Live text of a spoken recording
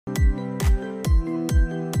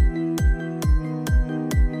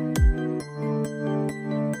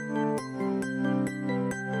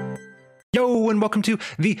Yo, and welcome to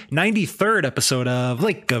the 93rd episode of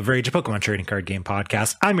Lake of Rage, a Pokemon trading card game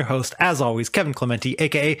podcast. I'm your host, as always, Kevin Clementi,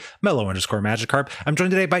 aka Mellow_Magikarp. I'm joined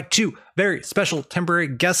today by two very special temporary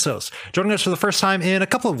guest hosts. Joining us for the first time in a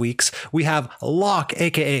couple of weeks, we have Locke,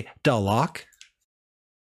 aka Lock.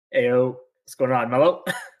 Ayo, what's going on, Mellow?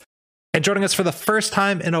 And joining us for the first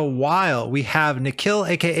time in a while, we have Nikhil,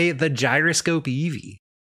 aka the Gyroscope Eevee.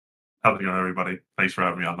 How's it going, everybody? Thanks for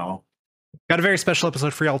having me on, Mellow. Got a very special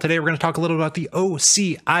episode for y'all today. We're going to talk a little about the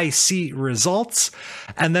OCIC results,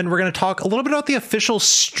 and then we're going to talk a little bit about the official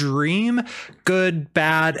stream, good,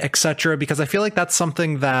 bad, etc., because I feel like that's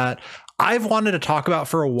something that I've wanted to talk about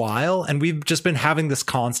for a while, and we've just been having this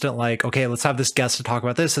constant like, okay, let's have this guest to talk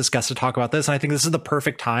about this guest to talk about this, and I think this is the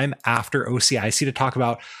perfect time after OCIC to talk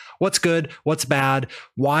about what's good, what's bad,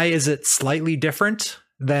 why is it slightly different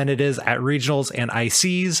than it is at regionals and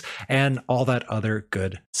ICs, and all that other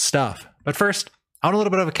good stuff. But first, I want a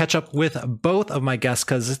little bit of a catch up with both of my guests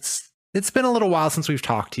because it's been a little while since we've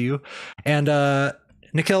talked to you. And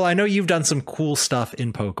Nikhil, I know you've done some cool stuff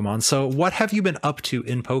in Pokemon. So what have you been up to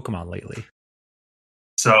in Pokemon lately?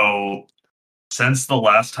 So since the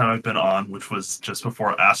last time I've been on, which was just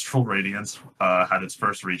before Astral Radiance had its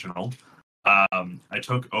first regional, I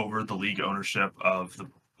took over the league ownership of the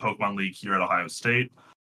Pokemon League here at Ohio State.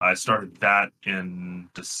 I started that in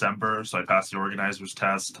December, so I passed the organizer's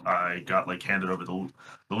test. I got handed over the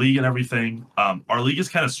league and everything. Our league is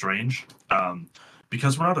kind of strange.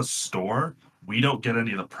 Because we're not a store, we don't get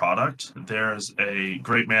any of the product. There's a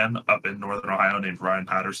great man up in Northern Ohio named Ryan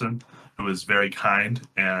Patterson, who is very kind,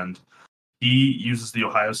 and he uses the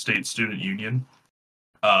Ohio State Student Union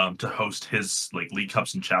to host his league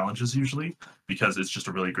cups and challenges usually, because it's just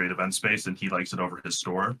a really great event space, and he likes it over his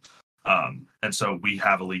store. And so we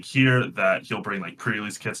have a league here that he'll bring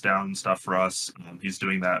pre-release kits down and stuff for us. He's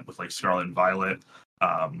doing that with Scarlet and Violet.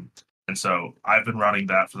 And so I've been running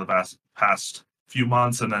that for the past few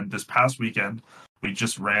months. And then this past weekend, we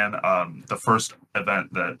just ran the first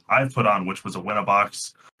event that I've put on, which was a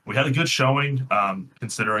Win-A-Box. We had a good showing,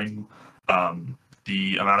 considering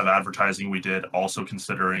the amount of advertising we did, also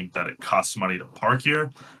considering that it costs money to park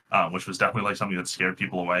here, which was definitely something that scared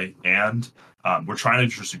people away. And we're trying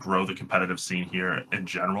to just grow the competitive scene here in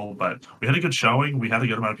general, but we had a good showing. We had a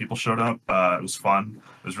good amount of people showed up. It was fun.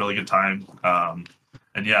 It was a really good time.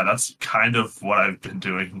 And yeah, that's kind of what I've been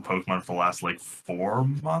doing in Pokemon for the last 4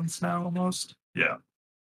 months now, almost. Yeah.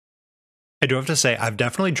 I do have to say, I've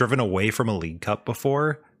definitely driven away from a League Cup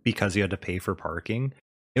before because you had to pay for parking.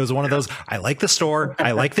 It was one of those, I like the store,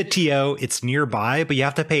 I like the TO, it's nearby, but you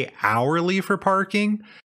have to pay hourly for parking.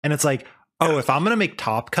 And it's if I'm going to make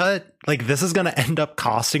Top Cut, this is going to end up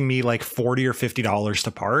costing me $40 or $50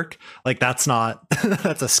 to park. That's not,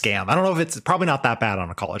 that's a scam. I don't know if it's probably not that bad on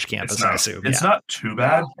a college campus, I assume. It's not too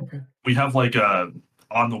bad. We have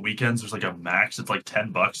on the weekends, there's a max. It's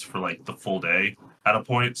 $10 for the full day at a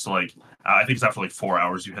point. So I think it's after 4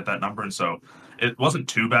 hours you hit that number. And so it wasn't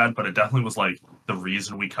too bad, but it definitely was the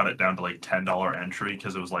reason we cut it down to $10 entry,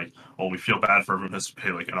 because it was we feel bad for everyone has to pay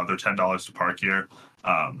another $10 to park here.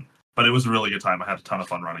 But it was a really good time. I had a ton of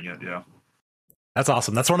fun running it. Yeah. That's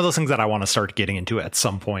awesome. That's one of those things that I want to start getting into at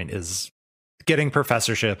some point, is getting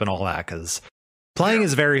professorship and all that, because playing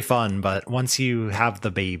is very fun, but once you have the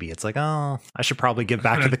baby, it's I should probably give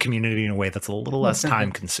back to the community in a way that's a little less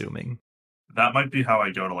time consuming. That might be how I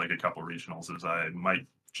go to a couple regionals, is I might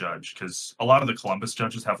judge, because a lot of the Columbus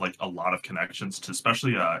judges have a lot of connections to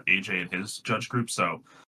especially AJ and his judge group. So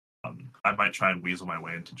I might try and weasel my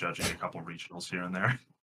way into judging a couple regionals here and there.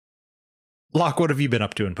 Locke, what have you been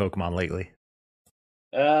up to in Pokemon lately?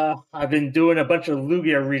 I've been doing a bunch of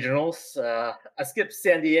Lugia regionals. I skipped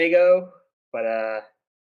San Diego, but at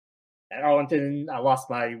Arlington, I lost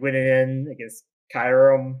my win-in against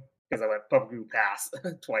Kyurem because I went Pumpkin Pass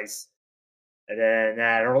twice. And then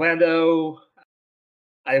at Orlando,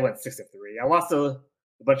 I went 6-3. I lost a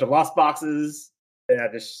bunch of Lost Boxes, and I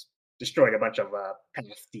just destroyed a bunch of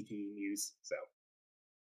past DTUs. So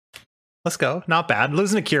let's go. Not bad.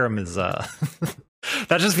 Losing to Kyurem is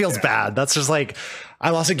that just feels bad. That's just I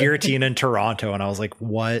lost a Giratina in Toronto, and I was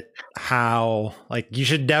what? How? You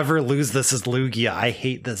should never lose this as Lugia. I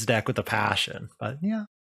hate this deck with a passion. But yeah,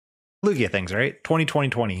 Lugia things, right?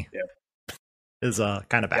 2020 is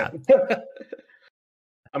kind of bad. Yeah.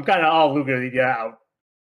 I'm kind of all Lugia out,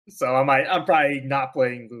 so I'm probably not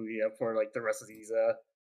playing Lugia for the rest of these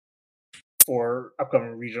 4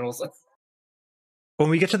 upcoming regionals. When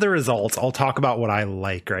we get to the results, I'll talk about what I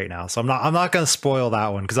like right now. So I'm not going to spoil that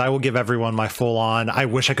one, because I will give everyone my full on, I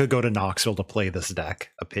wish I could go to Knoxville to play this deck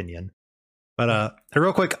opinion. But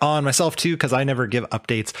real quick on myself too, because I never give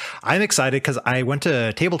updates. I'm excited because I went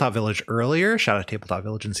to Tabletop Village earlier. Shout out to Tabletop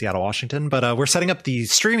Village in Seattle, Washington. But we're setting up the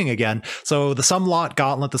streaming again. So the Sunlot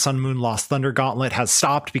Gauntlet, the Sun Moon Lost Thunder Gauntlet has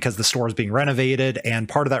stopped because the store is being renovated. And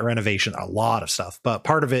part of that renovation, a lot of stuff, but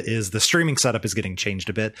part of it is the streaming setup is getting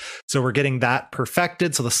changed a bit. So we're getting that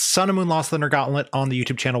perfected. So the Sun and Moon Lost Thunder Gauntlet on the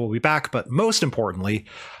YouTube channel will be back. But most importantly,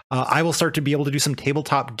 I will start to be able to do some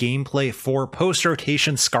tabletop gameplay for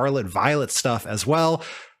post-rotation Scarlet Violet stuff as well.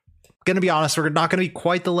 Going to be honest, we're not going to be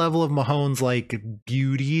quite the level of Mahone's like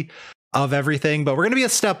beauty of everything, but we're going to be a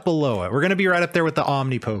step below it. We're going to be right up there with the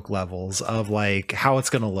Omnipoke levels of like how it's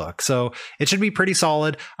going to look. So it should be pretty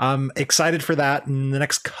solid. I'm excited for that. In the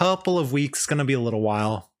next couple of weeks, it's going to be a little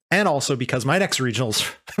while. And also because my next regional's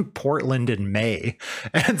Portland in May.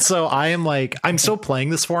 And so I'm still playing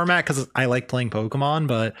this format because I like playing Pokemon,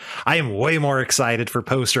 but I am way more excited for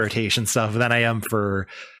post-rotation stuff than I am for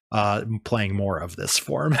playing more of this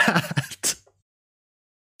format.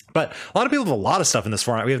 But a lot of people have a lot of stuff in this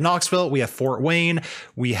format. We have Knoxville, we have Fort Wayne,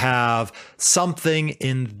 we have something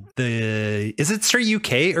in is it straight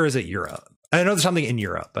UK or is it Europe? I know there's something in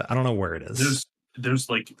Europe, but I don't know where it is. There's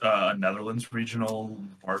like a Netherlands regional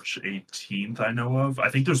March 18th I know of. I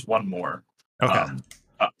think there's one more. Okay.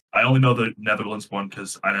 I only know the Netherlands one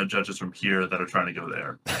because I know judges from here that are trying to go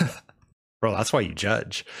there. Bro, that's why you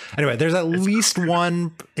judge. Anyway, there's at least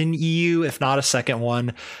one in EU, if not a second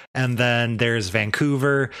one. And then there's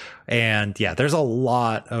Vancouver. And yeah, there's a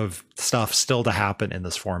lot of stuff still to happen in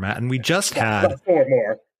this format. And we just had 4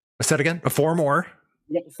 more. What's that again? 4 more?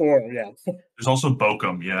 Yeah, 4, yeah. There's also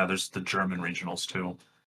Bochum. Yeah, there's the German regionals too.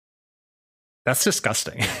 That's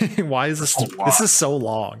disgusting. Why is this? This is so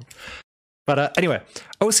long. But anyway,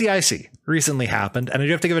 OCIC recently happened, and I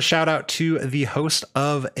do have to give a shout out to the host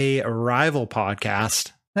of a rival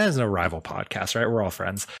podcast. That is no rival podcast, right? We're all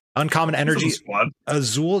friends. Uncommon Energy.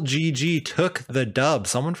 Azul GG took the dub.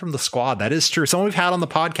 Someone from the squad. That is true. Someone we've had on the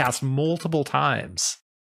podcast multiple times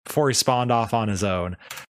before he spawned off on his own.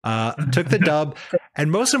 Took the dub,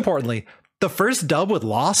 and most importantly, the first dub with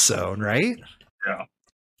Lost Zone, right? Yeah.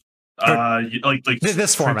 Like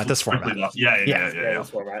this format. Yeah. This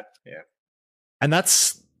format. Yeah. And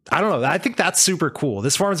that's, I don't know. I think that's super cool.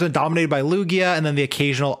 This format's been dominated by Lugia, and then the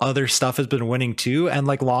occasional other stuff has been winning too. And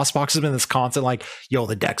like Lost Box has been this constant, like, yo,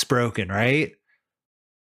 the deck's broken, right?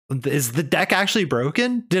 Is the deck actually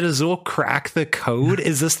broken? Did Azul crack the code?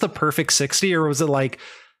 Is this the perfect 60, or was it like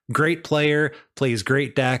great player, plays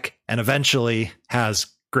great deck, and eventually has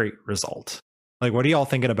great result? Like, what are y'all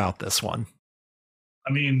thinking about this one?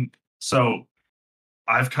 I mean, so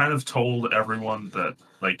I've kind of told everyone that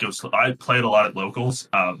I played a lot at locals.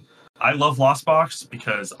 I love Lost Box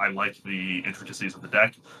because I like the intricacies of the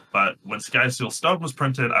deck. But when Skysteel Stone was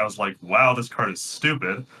printed, I was like, wow, this card is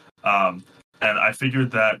stupid. And I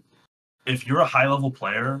figured that if you're a high level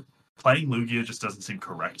player, playing Lugia just doesn't seem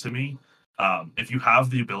correct to me. If you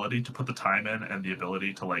have the ability to put the time in and the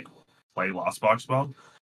ability to like play Lost Box well,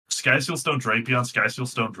 Skysteel Stone Drapion, Skysteel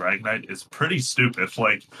Stone Dragonite is pretty stupid.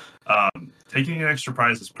 Like, taking an extra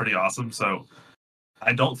prize is pretty awesome. So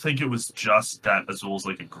I don't think it was just that Azul's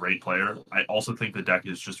like a great player. I also think the deck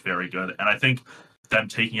is just very good. And I think them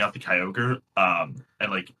taking out the Kyogre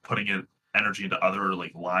and like putting it energy into other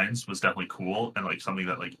like lines was definitely cool, and like something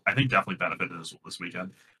that like I think definitely benefited Azul this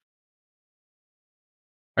weekend.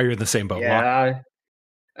 Are you in the same boat? Yeah.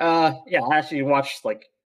 Yeah, I actually watched like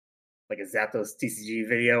a Zapdos TCG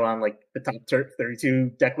video on like the top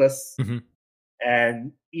 32 deck lists. Mm-hmm.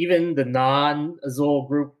 And even the non-Azul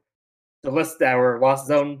group, the lists that were Lost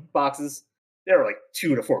Zone boxes, there were like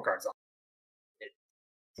 2 to 4 cards on. It's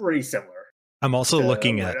pretty similar. I'm also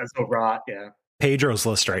looking at Azul brought, yeah, Pedro's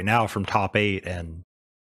list right now from top 8, and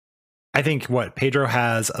I think Pedro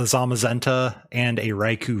has a Zamazenta and a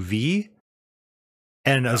Raikou V,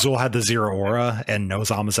 and Azul had the Zero Aura and no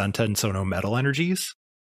Zamazenta, and so no Metal Energies.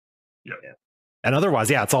 Yeah. And otherwise,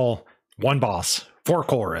 yeah, it's all one boss, 4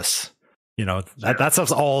 Chorus. You know, that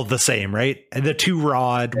stuff's all the same, right? And the 2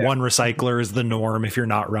 Rod, 1 Recycler is the norm if you're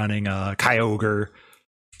not running a Kyogre.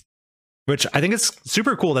 Which I think it's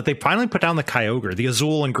super cool that they finally put down the Kyogre. The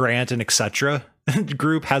Azul and Grant and etc.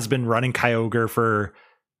 group has been running Kyogre for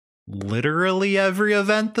literally every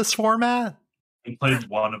event this format. We played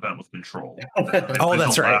one event with Control. Oh,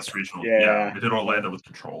 that's right. Last regional. Yeah, we did Orlando with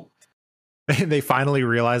Control. They finally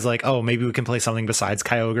realized, like, oh, maybe we can play something besides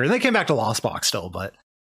Kyogre. And they came back to Lost Box still, but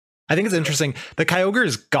I think it's interesting. The Kyogre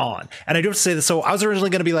is gone. And I do have to say this. So I was originally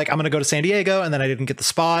going to be like, I'm going to go to San Diego, and then I didn't get the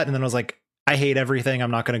spot. And then I was like, I hate everything.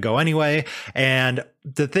 I'm not going to go anyway. And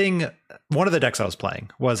one of the decks I was playing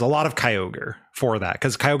was a lot of Kyogre for that,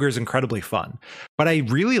 because Kyogre is incredibly fun. But I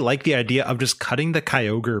really like the idea of just cutting the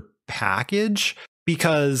Kyogre package,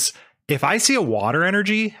 because if I see a water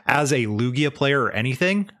energy as a Lugia player or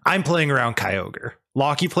anything, I'm playing around Kyogre.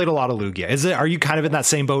 Locke, you played a lot of Lugia. Are you kind of in that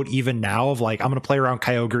same boat even now of like, I'm going to play around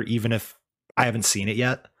Kyogre even if I haven't seen it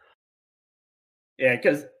yet? Yeah,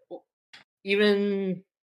 because even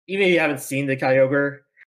if you haven't seen the Kyogre,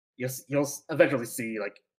 you'll eventually see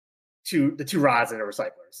like the two rods and a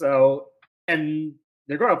recycler. So, and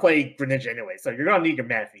they're going to play Greninja anyway, so you're going to need your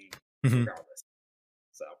mana feed regardless.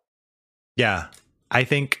 So, yeah, I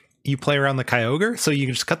think you play around the Kyogre, so you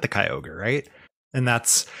can just cut the Kyogre, right? And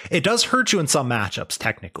it does hurt you in some matchups,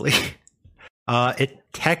 technically. It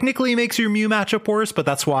technically makes your Mew matchup worse, but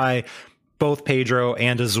that's why both Pedro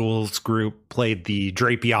and Azul's group played the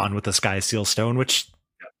Drapion with the Sky Seal Stone, which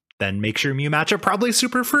then makes your Mew matchup probably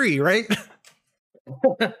super free, right?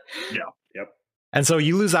 Yeah. Yep. And so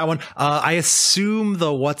you lose that one. I assume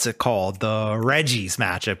the Reggie's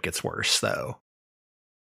matchup gets worse, though.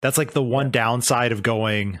 That's like the one downside of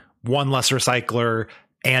going one less recycler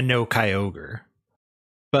and no Kyogre.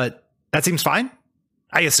 But that seems fine,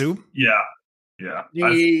 I assume. Yeah.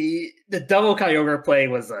 The double Kyogre play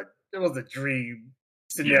was a dream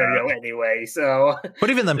scenario anyway. So, but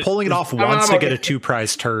even then, pulling it off once to get a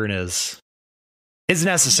 2-prize turn is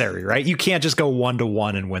necessary, right? You can't just go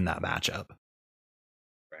 1-1 and win that matchup.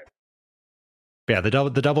 Right. Yeah, the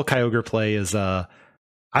double Kyogre play is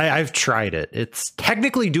I've tried it. It's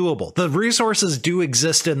technically doable. The resources do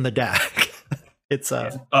exist in the deck. It's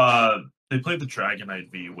they played the Dragonite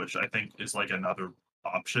V, which I think is like another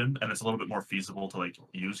option, and it's a little bit more feasible to like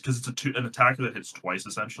use because it's an attacker that hits twice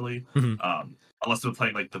essentially. Unless they're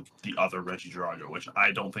playing like the other Regidrago, which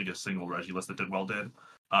I don't think a single Regilist that did well did.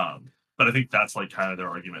 But I think that's like kind of their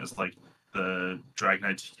argument is like the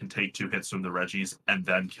Dragonite can take 2 hits from the Regis and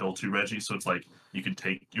then kill 2 Regis, so it's like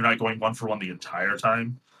you're not going 1-for-1 the entire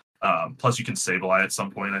time. Plus you can Sableye at some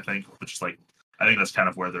point, I think that's kind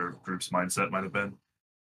of where their group's mindset might have been.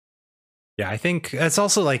 Yeah, I think it's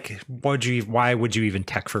also like, why would you even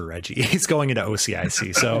tech for Reggie? He's going into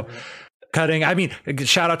OCIC. So cutting, I mean,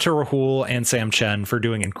 shout out to Rahul and Sam Chen for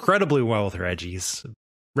doing incredibly well with Reggie's.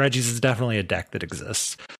 Reggie's is definitely a deck that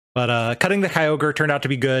exists. But cutting the Kyogre turned out to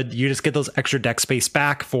be good. You just get those extra deck space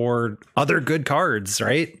back for other good cards,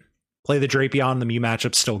 right? Play the Drapion, the Mew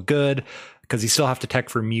matchup's still good because you still have to tech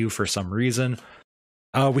for Mew for some reason.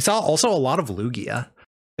 We saw also a lot of Lugia.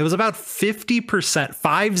 It was about 50%,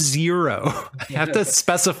 50. I have to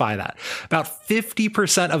specify that. About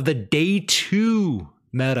 50% of the day 2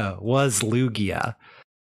 meta was Lugia.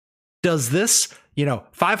 Does this,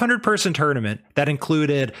 500 person tournament that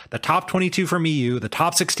included the top 22 from EU, the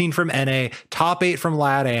top 16 from NA, top 8 from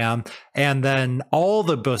LATAM, and then all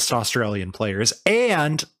the best Australian players,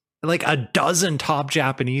 and like a dozen top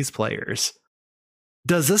Japanese players.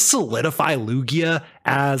 Does this solidify Lugia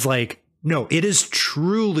as like, no, it is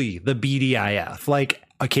truly the BDIF? Like,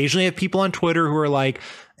 occasionally I have people on Twitter who are like,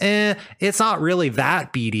 it's not really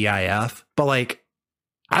that BDIF, but like,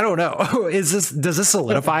 I don't know. Does this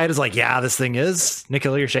solidify it as like, yeah, this thing is?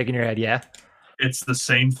 Nikhil, you're shaking your head, yeah. It's the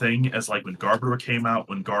same thing as like when Gardevoir came out,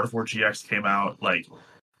 when Gardevoir GX came out, like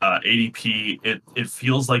ADP, it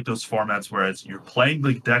feels like those formats where you're playing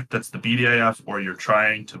the deck that's the BDIF or you're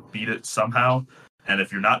trying to beat it somehow. And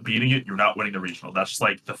if you're not beating it, you're not winning the regional. That's just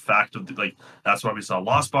like the fact of that's why we saw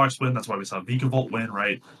Lost Box win. That's why we saw Vikavolt win,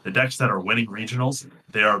 right? The decks that are winning regionals,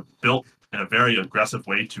 they are built in a very aggressive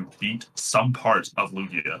way to beat some parts of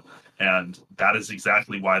Lugia. And that is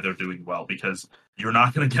exactly why they're doing well, because you're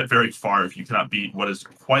not going to get very far if you cannot beat what is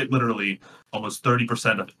quite literally almost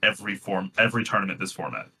 30% of every tournament this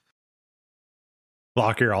format.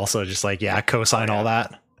 Locker also just like, yeah, co-sign all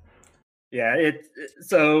that. Yeah,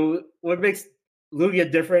 so what makes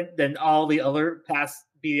Lugia different than all the other past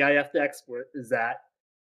BDIF decks is that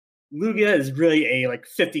Lugia is really a like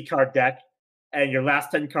 50 card deck, and your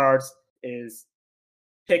last 10 cards is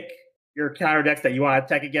pick your counter decks that you want to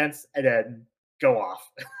attack against and then go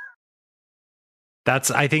off.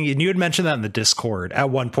 I think, and you had mentioned that in the Discord at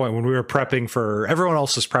one point when we were prepping for, everyone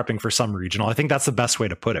else was prepping for some regional. I think that's the best way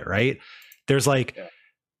to put it, right? There's like,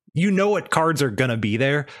 what cards are going to be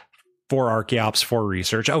there. 4 Archeops, 4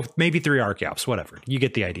 Research. Oh, maybe 3 Archeops, whatever. You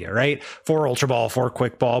get the idea, right? 4 Ultra Ball, 4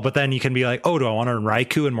 Quick Ball. But then you can be like, oh, do I want to run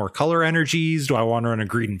Raikou and more color energies? Do I want to run a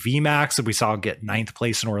Green VMAX that we saw get 9th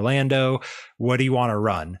place in Orlando? What do you want to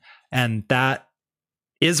run? And that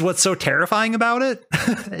is what's so terrifying about it.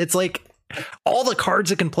 It's like all the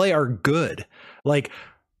cards it can play are good. Like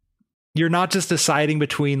You're not just deciding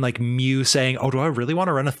between like Mew saying, oh, do I really want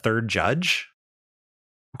to run a third judge?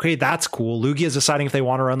 Okay, that's cool. Lugia is deciding if they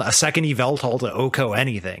want to run a second Yveltal to Oko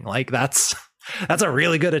anything. Like that's a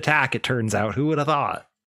really good attack, it turns out. Who would have thought?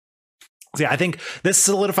 So yeah, I think this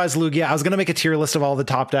solidifies Lugia. I was going to make a tier list of all the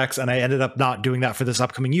top decks, and I ended up not doing that for this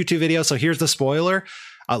upcoming YouTube video. So here's the spoiler.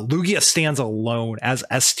 Lugia stands alone as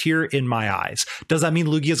S tier in my eyes. Does that mean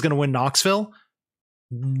Lugia is going to win Knoxville?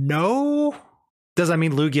 No. Does that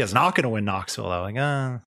mean Lugia is not going to win Knoxville, though? Like,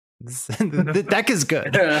 the deck is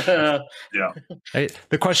good. Yeah. Right?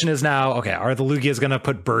 The question is now, okay, are the Lugias going to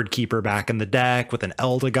put Birdkeeper back in the deck with an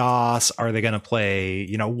Eldegoss? Are they going to play,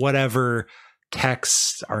 whatever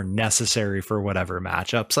texts are necessary for whatever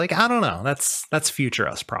matchups? Like, I don't know. That's future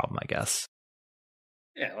us problem, I guess.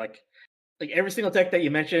 Yeah, like every single deck that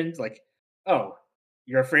you mentioned, like, oh,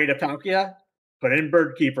 you're afraid of Palkia? Put in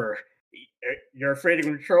Birdkeeper. You're afraid of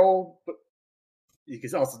Control? But you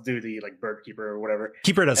can also do the like Birdkeeper or whatever.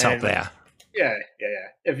 Keeper does help, yeah. Yeah.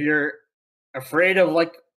 If you're afraid of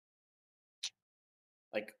like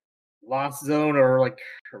Lost Zone or like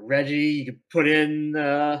Reggie, you can put in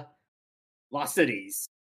Lost Cities.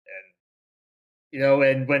 And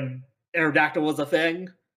and when Aerodactyl was a thing,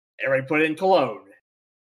 everybody put in Cologne.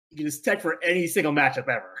 You can just tech for any single matchup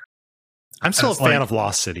ever. I'm still a fan of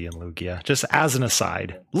Lost City and Lugia, just as an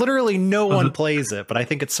aside. Literally no one plays it, but I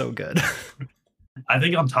think it's so good. I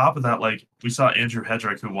think on top of that, like, we saw Andrew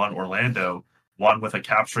Hedrick, who won Orlando, won with a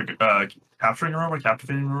captivating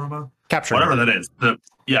aroma? Whatever that is.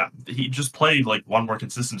 He just played like one more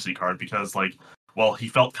consistency card because he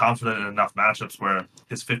felt confident in enough matchups where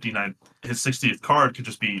his 60th card could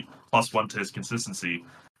just be +1 to his consistency.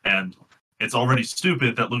 And it's already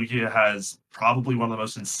stupid that Lugia has probably one of the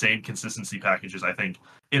most insane consistency packages, I think,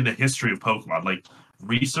 in the history of Pokemon. Like,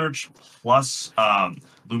 Research plus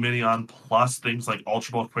Lumineon plus things like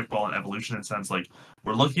Ultra Ball, Quick Ball, and Evolution and Sense. Like,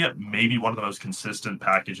 we're looking at maybe one of the most consistent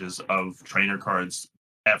packages of trainer cards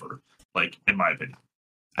ever, like, in my opinion.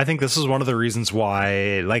 I think this is one of the reasons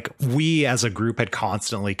why, like, we as a group had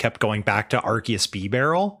constantly kept going back to Arceus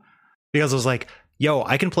B-Barrel, because it was like, yo,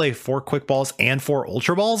 I can play 4 Quick Balls and 4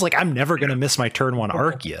 Ultra Balls. Like, I'm never going to miss my turn 1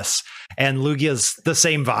 Arceus. And Lugia's the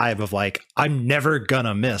same vibe of like, I'm never going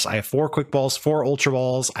to miss. I have 4 Quick Balls, 4 Ultra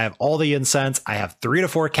Balls. I have all the incense. I have 3 to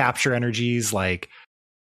 4 capture energies. Like,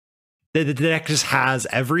 the deck just has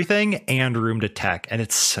everything and room to tech. And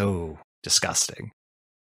it's so disgusting.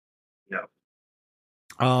 Yeah.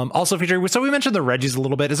 Also featuring, so we mentioned the Regis a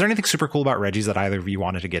little bit. Is there anything super cool about Regis that either of you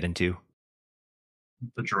wanted to get into?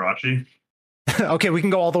 The Jirachi. Okay, we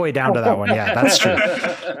can go all the way down to that one. Yeah, that's true.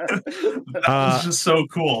 That was just so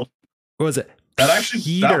cool. What was it?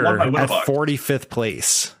 That won my at Winnabox. 45th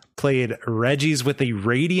place played Regis with a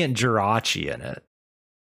Radiant Jirachi in it.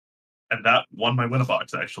 And that won my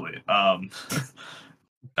Winnabox, actually.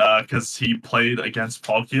 Because he played against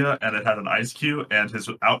Palkia and it had an Ice Cube, and his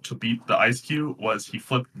out to beat the Ice Cube was he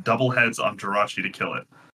flipped double heads on Jirachi to kill it.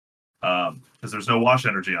 Because there's no wash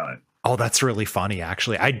energy on it. Oh, that's really funny,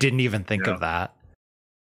 actually. I didn't even think of that.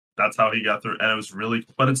 That's how he got through. And it was really,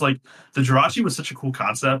 but it's like, the Jirachi was such a cool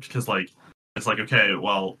concept because, like, it's like, okay,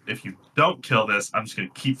 well, if you don't kill this, I'm just going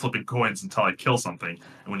to keep flipping coins until I kill something.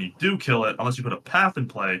 And when you do kill it, unless you put a path in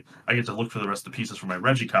play, I get to look for the rest of the pieces for my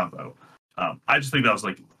Reggie combo. I just think that was,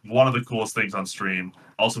 like, one of the coolest things on stream.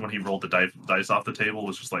 Also, when he rolled the dice off the table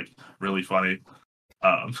was just, like, really funny.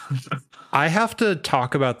 I have to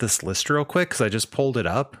talk about this list real quick because I just pulled it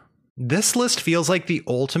up. This list feels like the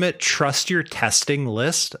ultimate trust your testing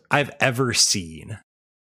list I've ever seen.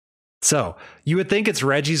 So, you would think it's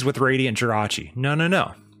Regis with Radiant Jirachi.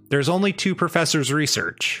 No. There's only 2 Professor's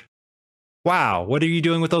Research. Wow, what are you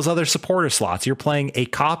doing with those other supporter slots? You're playing a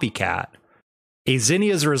Copycat, a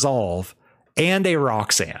Zinnia's Resolve, and a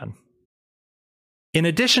Roxanne. In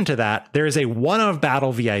addition to that, there is a 1 of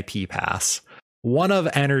Battle VIP Pass, 1 of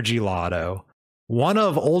Energy Lotto, 1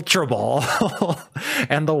 of Ultra Ball,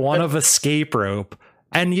 and the 1 of Escape Rope.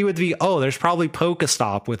 And you would be, oh, there's probably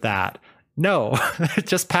Pokestop with that. No,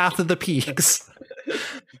 just Path of the Peaks.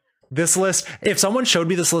 This list, if someone showed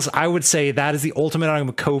me this list, I would say that is the ultimate on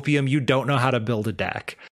copium. You don't know how to build a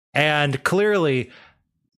deck. And clearly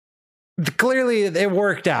it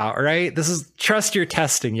worked out, right? This is trust your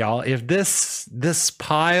testing, y'all. If this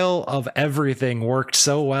pile of everything worked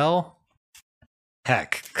so well,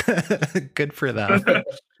 heck, good for them.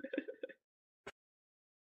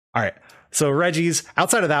 All right. So Regis,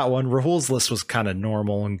 outside of that one, Rahul's list was kind of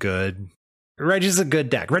normal and good. Regis is a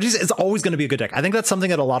good deck. Regis is always going to be a good deck. I think that's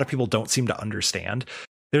something that a lot of people don't seem to understand.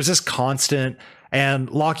 There's this constant,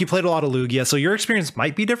 and Locke, you played a lot of Lugia, so your experience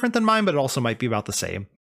might be different than mine, but it also might be about the same.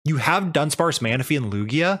 you have Dunsparce, Manaphy, and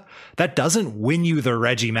Lugia. That doesn't win you the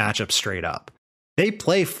Reggie matchup straight up. They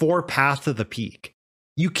play 4 Path to the Peak.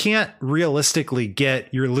 You can't realistically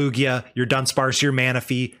get your Lugia, your Dunsparce, your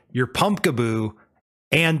Manaphy, your Pumpkaboo,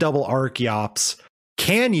 and double Archeops.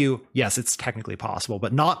 Can you? Yes, it's technically possible,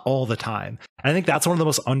 but not all the time. And I think that's one of the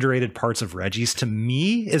most underrated parts of Regis to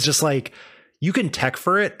me, is just like, you can tech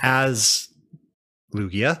for it as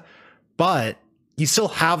Lugia, but you still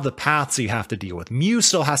have the paths you have to deal with. Mew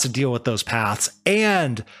still has to deal with those paths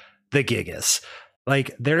and the Gigas.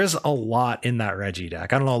 Like, there is a lot in that Reggie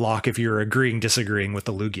deck. I don't know, Locke, if you're agreeing, disagreeing with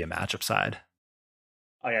the Lugia matchup side.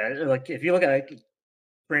 Oh yeah, like if you look at like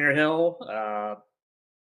Springer Hill,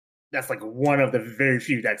 that's like one of the very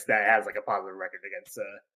few decks that has like a positive record against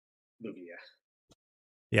Lugia.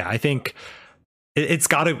 Yeah, I think it's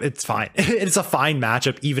fine. It's a fine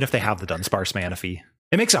matchup, even if they have the Dunsparce Manaphy.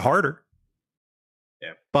 It makes it harder.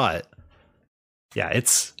 Yeah. But yeah,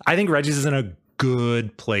 I think Reggie's is in a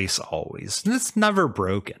good place always. It's never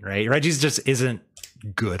broken, right? Reggie's just isn't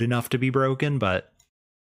good enough to be broken, but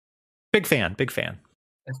big fan.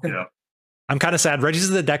 Yeah. I'm kind of sad. Reggie's is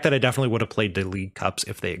the deck that I definitely would have played the League Cups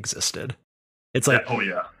if they existed. It's like, oh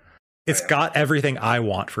yeah. It's got everything I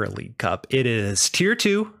want for a League Cup. It is tier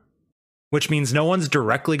 2, which means no one's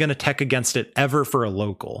directly going to tech against it ever for a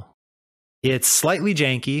local. It's slightly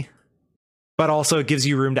janky, but also it gives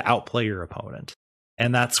you room to outplay your opponent.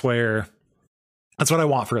 And that's what I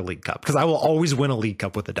want for a League Cup, because I will always win a League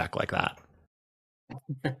Cup with a deck like that.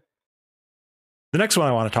 The next one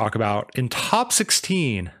I want to talk about, in top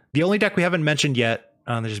 16, the only deck we haven't mentioned yet,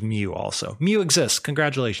 there's Mew also. Mew exists.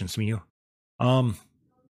 Congratulations, Mew.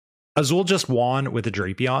 Azul just won with a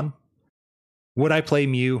Drapion. Would I play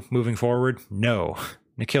Mew moving forward? No.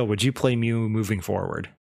 Nikhil, would you play Mew moving forward?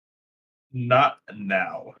 Not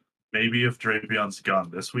now. Maybe if Drapion's gone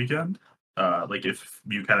this weekend. Like if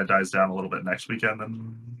Mew kind of dies down a little bit next weekend,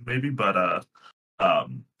 then maybe. But I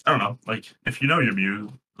don't know. Like if you know your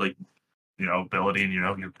Mew, like ability, and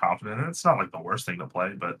you're confident in it, it's not like the worst thing to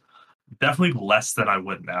play, but definitely less than I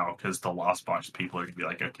would now, because the Lost Box people are gonna be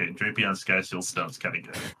like, okay, Drapion Skyseal Stone's kind of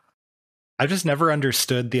good. I've just never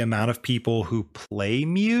understood the amount of people who play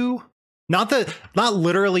Mew. Not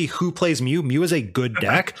literally who plays Mew. Mew is a good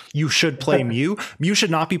deck. You should play Mew. Mew should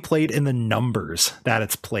not be played in the numbers that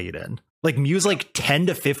it's played in. Like Mew's like 10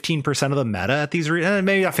 to 15% of the meta at these,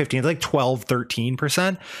 maybe not 15, it's like 12,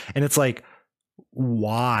 13%. And it's like,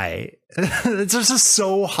 why? It's just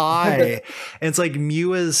so high. And it's like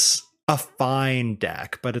Mew is a fine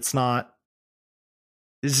deck, but it's not.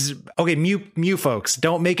 This is okay. Mew folks,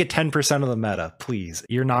 don't make it 10% of the meta, please.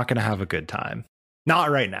 You're not going to have a good time.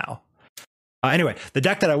 Not right now. Anyway, the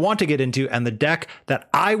deck that I want to get into, and the deck that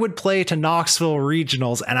I would play to Knoxville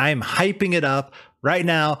Regionals, and I am hyping it up right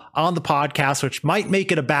now on the podcast, which might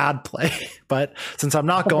make it a bad play, but since I'm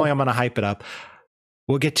not going, I'm going to hype it up.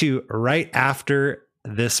 We'll get to right after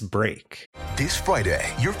this break. This Friday,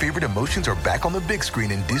 your favorite emotions are back on the big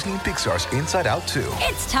screen in Disney and Pixar's Inside Out 2.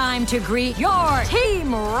 It's time to greet your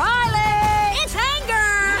Team Riley. It's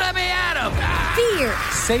anger. Let me at him. Fear.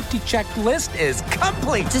 Safety checklist is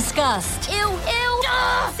complete. Disgust. Ew.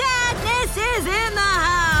 Sadness is in the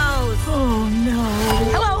house. Oh, no.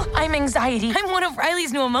 Hello, I'm anxiety. I'm one of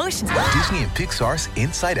Riley's new emotions. Disney and Pixar's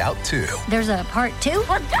Inside Out 2. There's a part 2?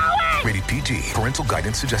 We're going! Rated PG. Parental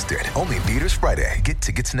guidance suggested. Only in theaters Friday. Get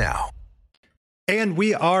tickets now. And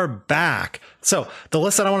we are back. So the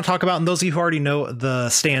list that I want to talk about, and those of you who already know the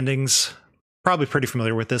standings, probably pretty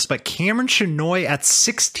familiar with this, but Cameron Shenoy at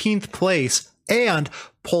 16th place, and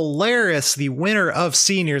Polaris, the winner of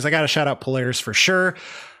seniors. I got to shout out Polaris for sure.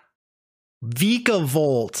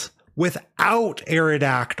 Vikavolt without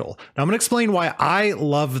Aerodactyl. Now I'm going to explain why I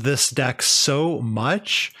love this deck so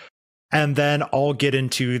much, and then I'll get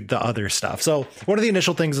into the other stuff. So one of the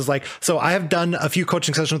initial things is like, so I have done a few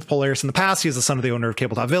coaching sessions with Polaris in the past. He's the son of the owner of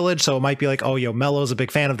Tabletop Village. So it might be like, oh, Mello's a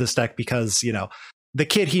big fan of this deck because, the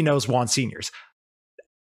kid he knows wants seniors.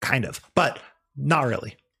 Kind of, but not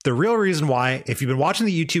really. The real reason why, if you've been watching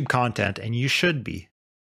the YouTube content, and you should be,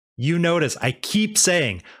 you notice I keep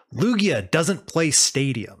saying Lugia doesn't play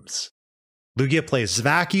stadiums. Lugia plays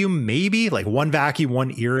vacuum, maybe like one vacuum,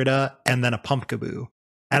 one Irida, and then a Pumpkaboo.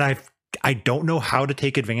 And I don't know how to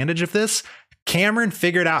take advantage of this. Cameron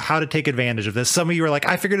figured out how to take advantage of this. Some of you are like,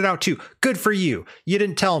 I figured it out too. Good for you. You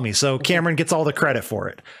didn't tell me. So Cameron gets all the credit for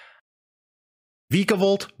it.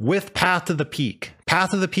 Vikavolt with Path to the Peak.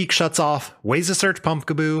 Path to the Peak shuts off Ways to Search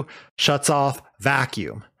Pumpkaboo, shuts off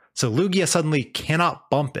Vacuum. So Lugia suddenly cannot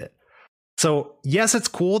bump it. So yes, it's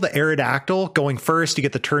cool. The Aerodactyl going first, you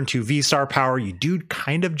get the turn 2 V-Star power. You do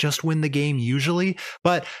kind of just win the game usually,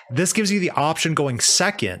 but this gives you the option going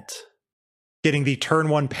second, getting the turn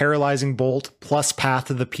 1 Paralyzing Bolt plus Path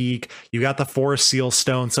to the Peak. You got the Forest Seal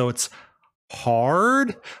Stone, so it's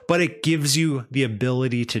hard, but it gives you the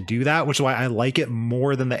ability to do that, which is why I like it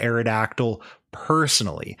more than the Aerodactyl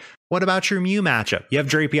personally. What about your Mew matchup? You have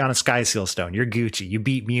Drapion a Sky Seal Stone. You're Gucci. You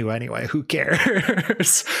beat Mew anyway. Who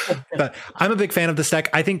cares? But I'm a big fan of this deck.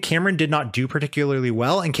 I think Cameron did not do particularly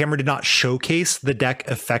well, and Cameron did not showcase the deck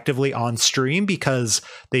effectively on stream because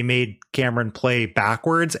they made Cameron play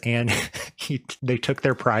backwards, and they took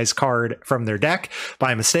their prize card from their deck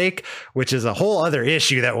by mistake, which is a whole other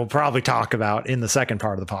issue that we'll probably talk about in the second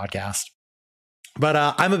part of the podcast. But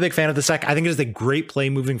I'm a big fan of this deck. I think it is a great play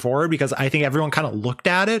moving forward because I think everyone kind of looked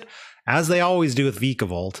at it, as they always do with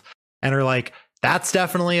Vikavolt, and are like, that's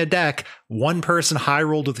definitely a deck. One person high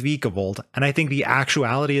rolled with Vikavolt. And I think the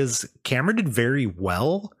actuality is Cameron did very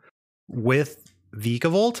well with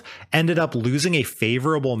Vikavolt, ended up losing a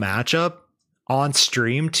favorable matchup on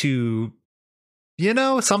stream to, you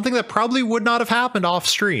know, something that probably would not have happened off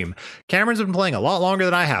stream. Cameron's been playing a lot longer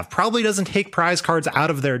than I have. Probably doesn't take prize cards out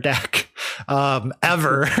of their deck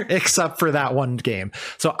ever, except for that one game.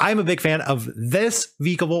 So I'm a big fan of this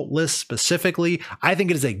Vikavolt list specifically. I think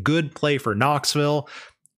it is a good play for Knoxville.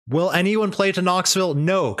 Will anyone play to Knoxville?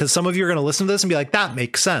 No, because some of you are going to listen to this and be like, that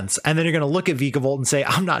makes sense. And then you're going to look at Vikavolt and say,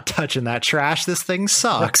 I'm not touching that trash. This thing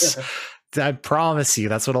sucks. I promise you,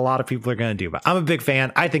 that's what a lot of people are going to do. But I'm a big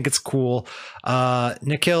fan. I think it's cool.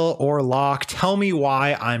 Nikhil or Locke, tell me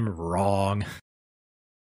why I'm wrong.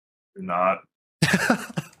 You're not.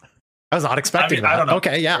 I was not expecting that.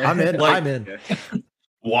 Okay, yeah, I'm in. I'm in.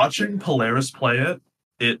 Watching Polaris play it,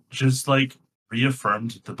 it just like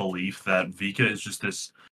reaffirmed the belief that Vika is just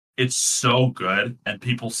this. It's so good, and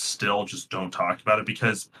people still just don't talk about it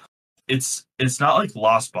because it's not like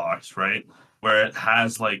Lost Box, right? Where it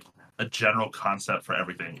has like a general concept for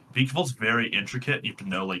everything. Vikavolt's very intricate. You have to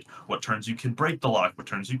know like what turns you can break the lock, what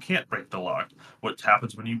turns you can't break the lock, what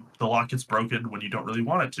happens when the lock gets broken when you don't really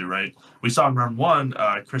want it to, right? We saw in round 1,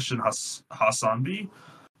 Christian Hassanbi,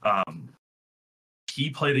 he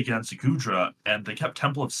played against Gudra, and they kept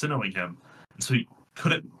Temple of Sinnohing him, and so he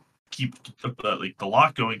couldn't keep the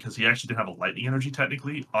lock going because he actually didn't have a lightning energy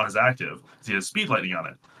technically on his active, because he has speed lightning on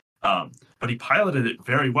it. But he piloted it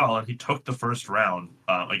very well, and he took the first round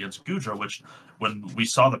against Gudra, which when we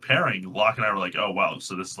saw the pairing, Locke and I were like, oh, wow,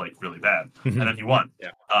 so this is like really bad. And then he won.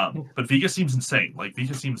 Yeah. But Vika seems insane. Like,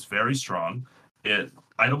 Vika seems very strong.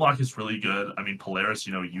 Item Lock is really good. I mean, Polaris,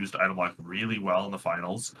 used Item Lock really well in the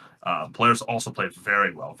finals. Polaris also played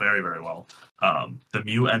very well, very, very well. The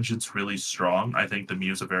Mew engine's really strong. I think the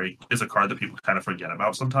Mew is a card that people kind of forget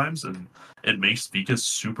about sometimes, and it makes Vika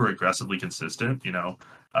super aggressively consistent.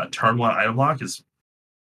 Turn 1 Item Lock is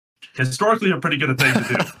historically a pretty good thing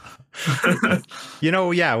to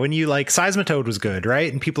do. Yeah, when you like Seismitoad was good, right?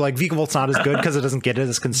 And people like Vikavolt's not as good because it doesn't get it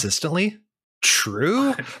as consistently.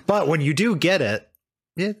 True, but when you do get it,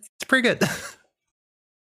 it's pretty good.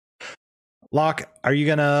 Locke, are you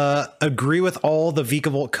gonna agree with all the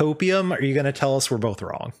Vikavolt copium? Or are you gonna tell us we're both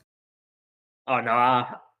wrong? Oh no,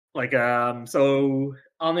 so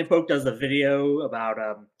OmniPoke does a video about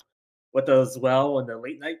what does well in the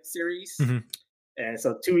late night series, and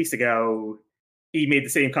so 2 weeks ago he made the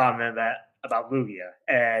same comment about Lugia,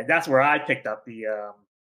 and that's where I picked up the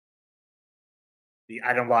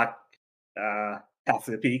Item Lock Path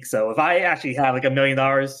to the Peak. So if I actually had like $1 million,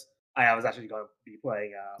 I was actually going to be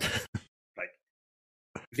playing like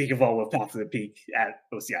Vikavolt with Path to the Peak at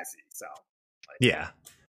OCIC. So yeah,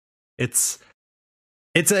 it's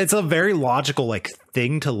a very logical like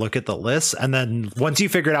thing to look at the list, and then once you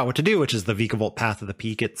figure out what to do, which is the Vikavolt Path to the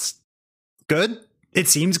Peak, it's good. It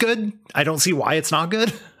seems good. I don't see why it's not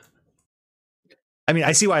good. I mean,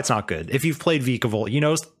 I see why it's not good. If you've played Vikavolt,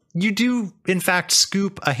 you do, in fact,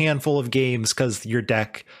 scoop a handful of games because your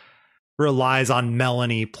deck relies on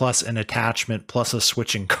Melanie plus an attachment plus a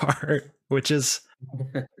switching card, which is,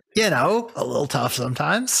 a little tough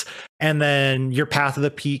sometimes. And then your Path of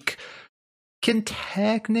the Peak can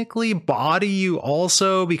technically body you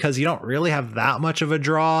also because you don't really have that much of a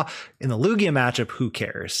draw. In the Lugia matchup, who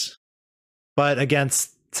cares? But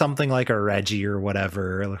against something like a Reggie or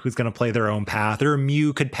whatever, who's going to play their own path, or a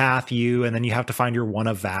Mew could path you, and then you have to find your one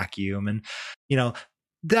of vacuum, and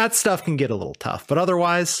that stuff can get a little tough. But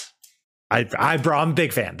otherwise, I'm a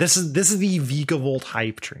big fan. This is the Vikavolt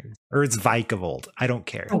hype train, or it's Vikavolt. I don't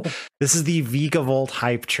care. This is the Vikavolt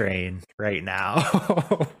hype train right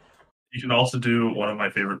now. You can also do one of my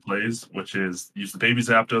favorite plays, which is use the Baby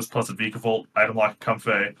Zapdos plus a Vikavolt, Item Lock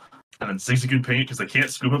Comfey, and then Zigzagoon Paint because they can't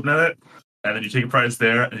scoop up net it, and then you take a prize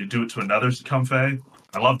there and you do it to another Comfey.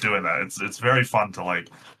 I love doing that. It's very fun to like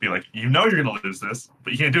be like, you know you're gonna lose this,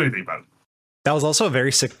 but you can't do anything about it. That was also a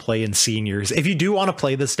very sick play in seniors. If you do want to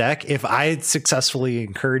play this deck, if I successfully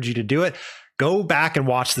encourage you to do it, go back and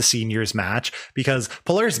watch the seniors match, because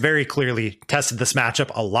Polaris very clearly tested this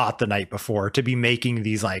matchup a lot the night before to be making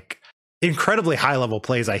these like incredibly high level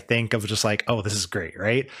plays. I think of just like, oh, this is great,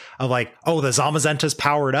 right? Of like, oh, the Zamazenta's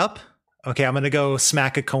powered up. Okay, I'm going to go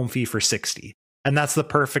smack a Comfey for 60. And that's the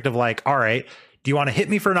perfect of like, all right, do you want to hit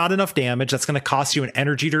me for not enough damage? That's going to cost you an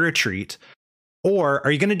energy to retreat. Or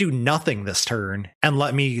are you going to do nothing this turn and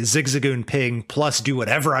let me Zigzagoon ping plus do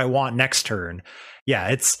whatever I want next turn? Yeah,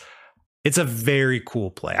 it's a very cool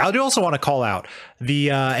play. I do also want to call out the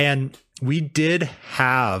and we did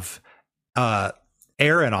have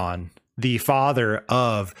Aaron on, the father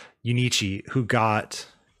of Unichi, who got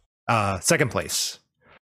second place.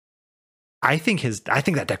 I think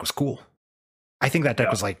that deck was cool. I think that deck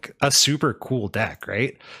was like a super cool deck,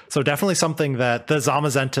 right? So definitely something that the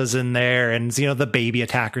Zamazenta's in there, and you know, the baby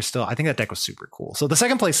attacker still. I think that deck was super cool. So the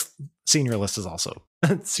second place senior list is also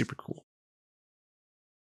super cool.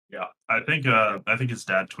 Yeah, I think his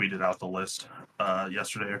dad tweeted out the list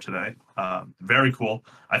yesterday or today. Very cool.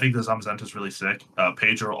 I think the Zamazenta is really sick.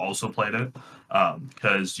 Pedro also played it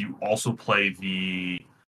because you also play the.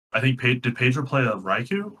 I think did Pedro play a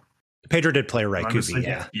Raikou? Pedro did play a Raikou,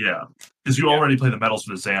 yeah. Yeah, because you already play the medals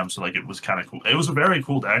for the Zam, so like it was kind of cool. It was a very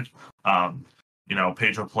cool deck. You know,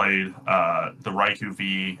 Pedro played the Raikou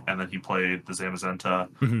V, and then he played the Zamazenta,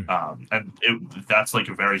 and that's like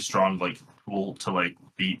a very strong like tool to like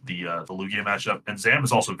beat the Lugia matchup. And Zam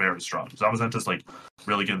is also very strong. Zamazenta is like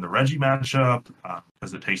really good in the Reggie matchup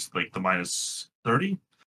because it takes like the minus 30.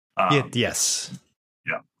 Yes.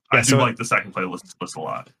 Yeah, I do like the second play list a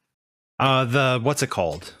lot. What's it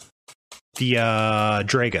called? The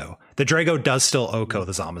Drago. The Drago does still Oko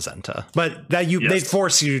the Zamazenta, but that they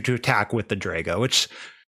force you to attack with the Drago, which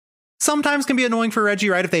sometimes can be annoying for Reggie,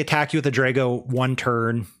 right? If they attack you with the Drago one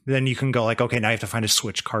turn, then you can go like, okay, now you have to find a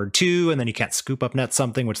switch card too, and then you can't scoop up net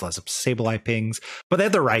something, which lets up Sableye pings. But they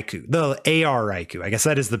have the Raikou, the AR Raikou. I guess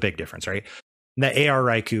that is the big difference, right? The AR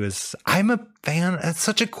Raikou is, I'm a fan. It's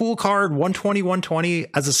such a cool card. 120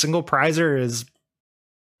 as a single prizer is.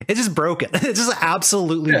 It's just broken. It's just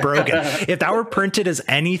absolutely broken. If that were printed as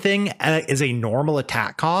anything as a normal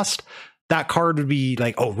attack cost, that card would be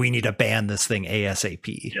like, oh, we need to ban this thing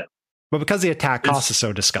ASAP. Yeah. But because the attack cost is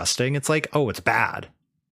so disgusting, it's like, oh, it's bad.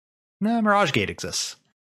 Nah, Mirage Gate exists.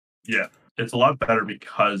 Yeah, it's a lot better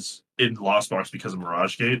because in Lost Box because of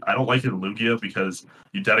Mirage Gate. I don't like it in Lugia because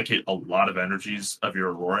you dedicate a lot of energies of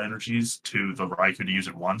your Aurora energies to the Raikou to use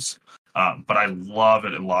it once. But I love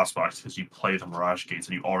it in Lost Box because you play the Mirage Gates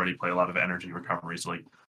and you already play a lot of energy recovery. So like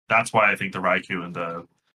that's why I think the Raikou and the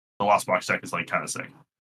Lost Box deck is like kind of sick.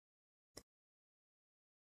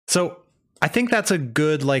 So I think that's a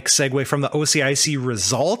good like segue from the OCIC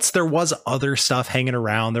results. There was other stuff hanging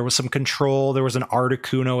around. There was some control. There was an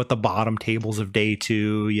Articuno at the bottom tables of day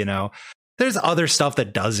 2. You know, there's other stuff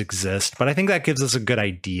that does exist, but I think that gives us a good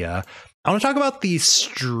idea. I want to talk about the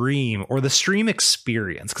stream or the stream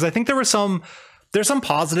experience, because I think there's some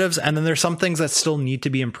positives and then there's some things that still need to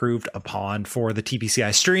be improved upon for the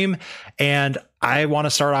TPCI stream. And I want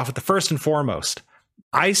to start off with the first and foremost.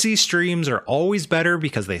 IC streams are always better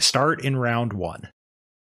because they start in round 1.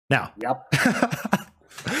 Now,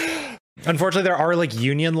 unfortunately, there are like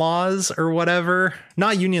union laws or whatever,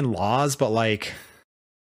 not union laws, but like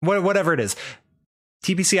whatever it is.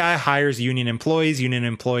 TPCI hires union employees. Union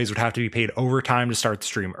employees would have to be paid overtime to start the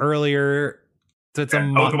stream earlier. So it's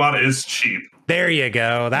Pokemon is cheap. There you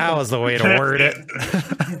go. That was the way to word it.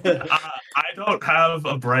 I don't have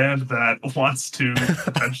a brand that wants to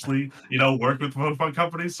potentially, work with Pokemon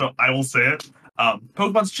companies, so I will say it.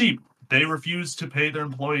 Pokemon's cheap. They refuse to pay their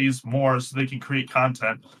employees more so they can create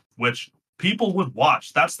content, which people would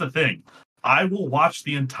watch. That's the thing. I will watch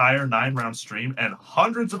the entire 9-round stream, and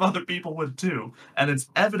hundreds of other people would too, and it's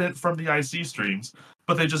evident from the IC streams,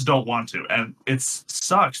 but they just don't want to. And it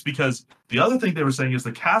sucks because the other thing they were saying is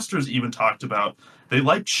the casters even talked about they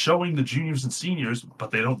like showing the juniors and seniors, but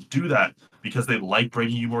they don't do that because they like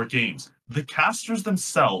bringing you more games. The casters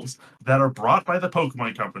themselves that are brought by the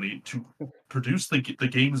Pokemon Company to produce the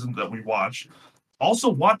games that we watch also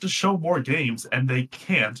want to show more games, and they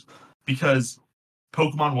can't because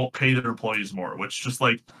Pokemon won't pay their employees more, which just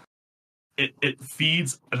like it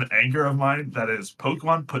feeds an anger of mine that is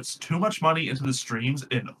Pokemon puts too much money into the streams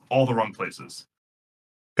in all the wrong places.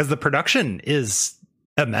 Because the production is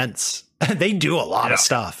immense. They do a lot of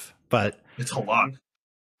stuff, but it's a lot.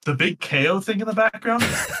 the big KO thing in the background,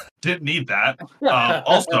 didn't need that.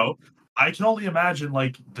 Also, I can only imagine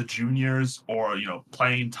like the juniors or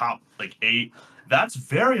playing top like 8. That's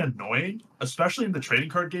very annoying, especially in the trading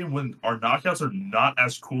card game when our knockouts are not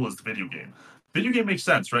as cool as the video game. Video game makes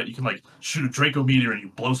sense, right? You can like shoot a Draco Meteor and you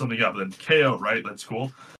blow something up, and then KO, right? That's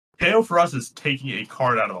cool. KO for us is taking a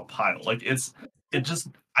card out of a pile. Like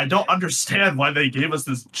I don't understand why they gave us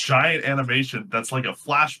this giant animation that's like a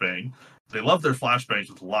flashbang. They love their flashbangs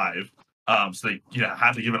with live, so they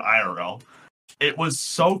had to give it IRL. It was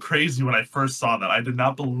so crazy when I first saw that. I did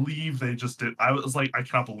not believe they just did. I was like, I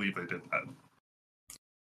can't believe they did that.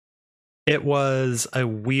 It was a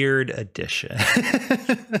weird addition,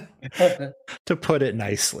 to put it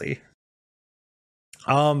nicely.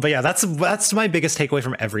 But yeah, that's my biggest takeaway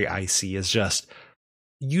from every IC is just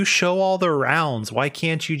you show all the rounds. Why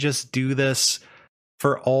can't you just do this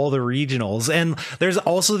for all the regionals? And there's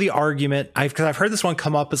also the argument because I've heard this one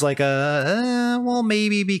come up as like well,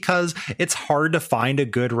 maybe because it's hard to find a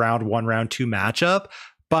good round 1, round 2 matchup,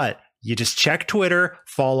 but you just check Twitter,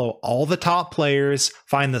 follow all the top players,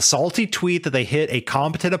 find the salty tweet that they hit a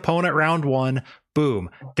competent opponent round 1. Boom.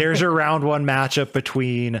 There's your round 1 matchup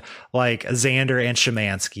between like Xander and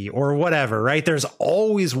Szymanski or whatever, right? There's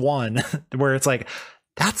always one where it's like,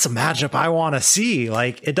 that's a matchup I want to see.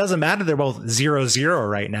 Like, it doesn't matter. They're both 0-0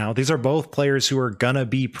 right now. These are both players who are going to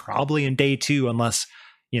be probably in day 2 unless,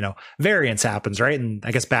 variance happens, right? And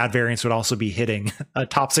I guess bad variance would also be hitting a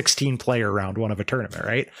top 16 player round 1 of a tournament,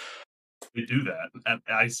 right? We do that at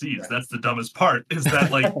ICs. That's the dumbest part, is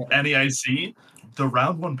that like any IC, the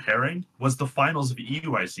round 1 pairing was the finals of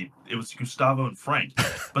EUIC. It was Gustavo and Frank.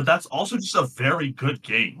 But that's also just a very good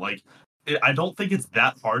game. Like, I don't think it's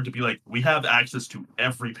that hard to be like, we have access to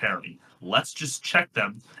every pairing. Let's just check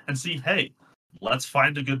them and see, hey, let's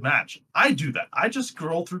find a good match. I do that. I just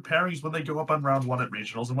scroll through pairings when they go up on round 1 at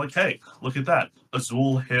regionals. I'm like, hey, look at that.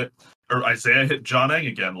 Azul hit, or Isaiah hit John Eng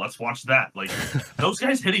again. Let's watch that. Like, those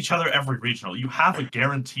guys hit each other every regional. You have a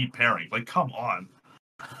guaranteed pairing. Like, come on.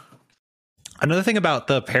 Another thing about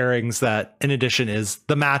the pairings that, in addition, is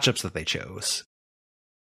the matchups that they chose.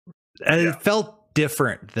 And it felt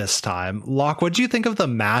different this time. Locke, what do you think of the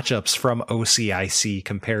matchups from OCIC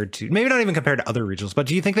compared to, maybe not even compared to other regionals, but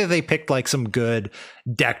do you think that they picked like some good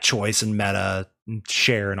deck choice and meta and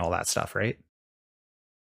share and all that stuff, right?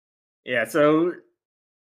 Yeah, so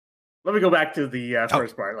let me go back to the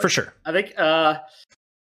first part. Like, for sure. I think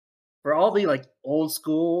for all the like old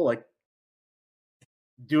school, like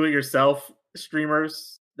do-it-yourself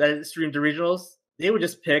streamers that stream to regionals, they would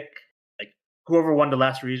just pick like whoever won the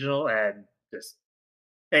last regional and just,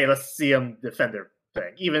 hey, let's see them defend their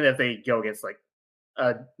thing, even if they go against like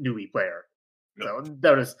a newbie player. So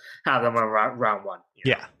they'll just have them on round 1.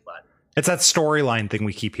 Yeah, but it's that storyline thing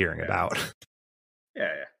we keep hearing about. Yeah.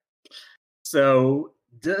 So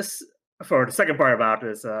this, for the second part about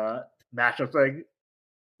this matchups, like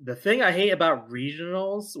the thing I hate about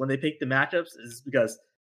regionals when they pick the matchups is because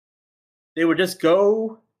they would just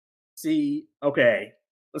go see, okay,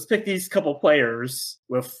 let's pick these couple players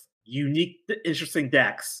with unique, interesting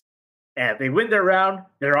decks. And if they win their round,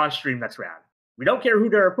 they're on stream next round. We don't care who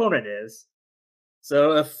their opponent is.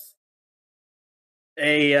 So if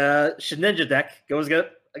a Shedinja deck goes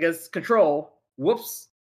against Control, whoops,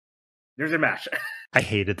 there's their match. I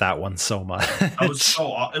hated that one so much. It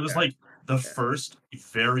was like the first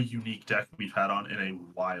very unique deck we've had on in a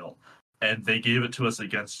while. And they gave it to us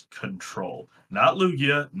against Control. Not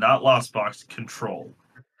Lugia, not Lost Box, Control.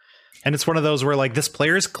 And it's one of those where like this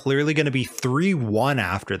player is clearly going to be 3-1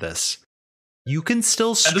 after this. You can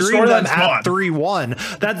still stream them at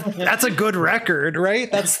 3-1. That's a good record,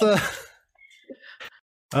 right? That's the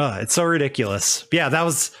it's so ridiculous. Yeah, that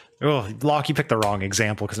was Locke, you picked the wrong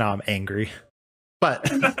example because now I'm angry. But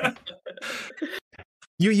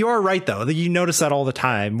you are right though. You notice that all the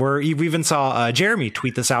time. Where we even saw Jeremy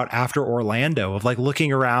tweet this out after Orlando of like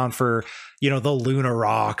looking around for the Luna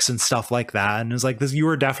Rocks and stuff like that, and it was like this. You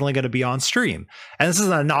were definitely going to be on stream, and this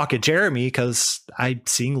isn't a knock at Jeremy because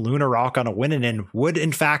seeing Luna Rock on a winning end would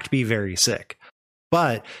in fact be very sick.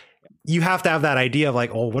 But you have to have that idea of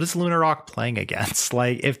like, oh, what is Luna Rock playing against?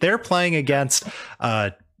 Like if they're playing against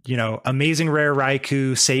Amazing Rare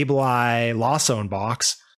Raikou, Sableye, Lost Zone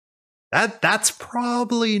Box. That's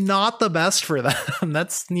probably not the best for them.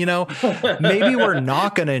 That's, maybe we're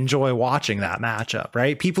not going to enjoy watching that matchup,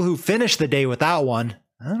 right? People who finish the day with that one,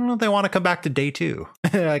 I don't know if they want to come back to day 2.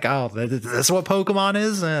 They're like, oh, this is what Pokemon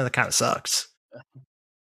is? That kind of sucks.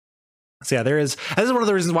 So yeah, this is one of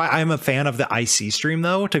the reasons why I'm a fan of the IC stream,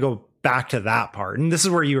 though, to go back to that part. And this is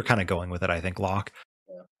where you were kind of going with it, I think, Locke.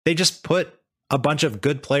 Yeah. They just put a bunch of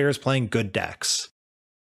good players playing good decks.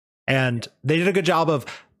 And they did a good job of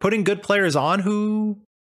putting good players on who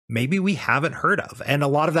maybe we haven't heard of. And a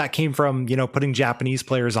lot of that came from, putting Japanese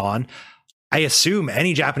players on. I assume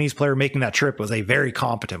any Japanese player making that trip was a very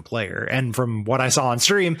competent player. And from what I saw on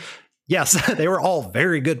stream, yes, they were all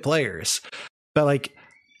very good players. But like,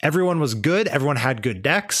 everyone was good. Everyone had good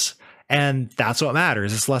decks. And that's what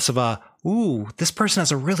matters. It's less of a, ooh, this person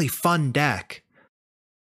has a really fun deck.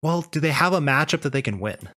 Well, do they have a matchup that they can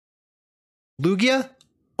win? Lugia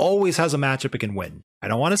always has a matchup it can win. I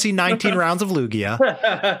don't want to see 19 rounds of Lugia,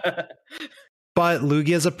 but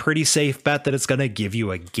Lugia is a pretty safe bet that it's going to give you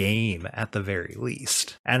a game at the very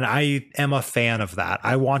least. And I am a fan of that.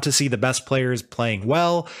 I want to see the best players playing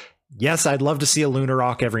well. Yes, I'd love to see a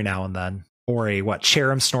Lunarok every now and then. Or a,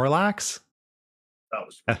 Cherrim Snorlax? That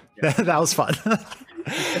was fun. That was fun.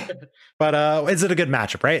 But is it a good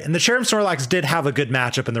matchup, right? And the Cherrim Snorlax did have a good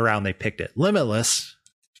matchup in the round they picked it. Limitless,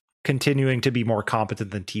 continuing to be more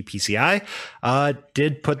competent than TPCI,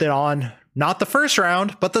 did put it on not the first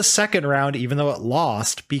round, but the second round, even though it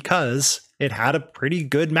lost, because it had a pretty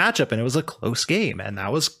good matchup and it was a close game. And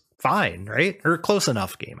that was fine, right? Or close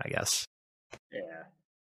enough game, I guess. Yeah.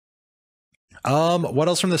 What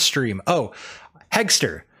else from the stream? Oh,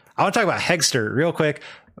 Hegster. I want to talk about Hegster real quick.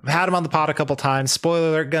 I've had him on the pod a couple times. Spoiler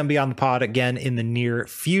alert, gonna be on the pod again in the near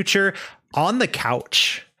future. On the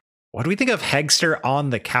couch. What do we think of Hegster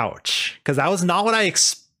on the couch? Because that was not what I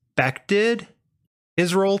expected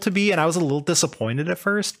his role to be, and I was a little disappointed at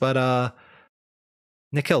first, but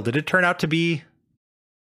Nikhil, did it turn out to be,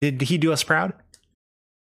 did he do us proud?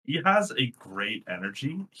 He has a great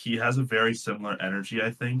energy. He has a very similar energy,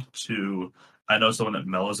 I think, to, I know someone that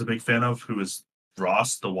Mel is a big fan of, who is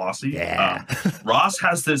Ross the Wasi. Yeah. Ross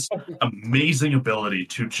has this amazing ability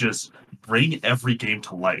to just bring every game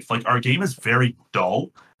to life. Like, our game is very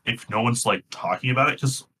dull if no one's like talking about it,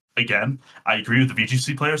 because again, I agree with the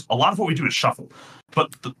VGC players. A lot of what we do is shuffle,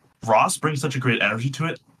 but Ross brings such a great energy to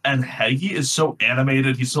it. And Heggy is so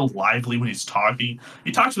animated. He's so lively when he's talking.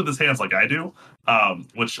 He talks with his hands like I do,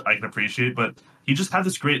 which I can appreciate, but he just had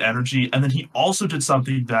this great energy. And then he also did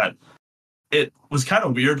something that it was kind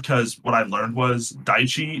of weird, because what I learned was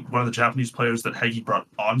Daichi, one of the Japanese players that Heggy brought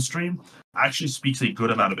on stream, actually speaks a good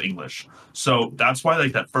amount of English. So that's why,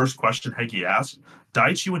 like, that first question Heggy asked,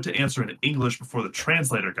 Daichi went to answer in English before the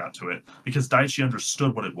translator got to it, because Daichi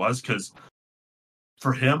understood what it was. Because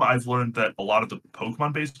for him, I've learned that a lot of the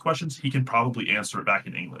Pokemon-based questions, he can probably answer it back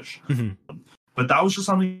in English. Mm-hmm. But that was just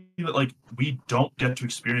something that, like, we don't get to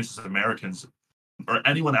experience as Americans, or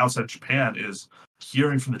anyone outside Japan, is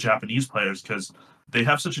hearing from the Japanese players, because they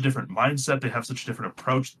have such a different mindset. They have such a different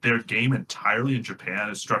approach. Their game entirely in Japan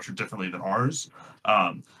is structured differently than ours.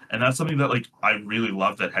 And that's something that, like, I really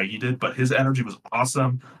love that Heggy did, but his energy was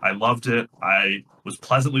awesome. I loved it. I was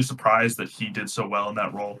pleasantly surprised that he did so well in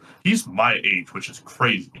that role. He's my age, which is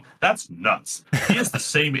crazy. That's nuts. He is the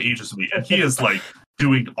same age as me, and he is, like,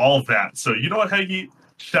 doing all that. So, you know what, Heggy?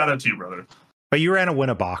 Shout out to you, brother. But you ran a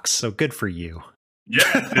Winnabox, so good for you.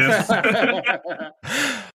 Yeah.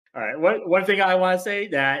 All right. One thing I want to say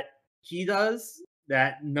that he does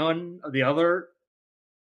that none of the other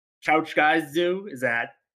couch guys do is that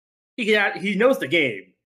he knows the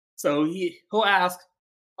game, so he'll ask,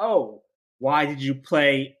 "Oh, why did you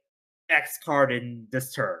play X card in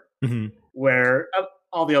this turn?" Mm-hmm. Where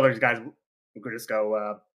all the other guys would just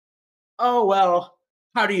go, "Oh well,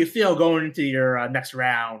 how do you feel going into your next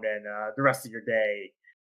round and the rest of your day?"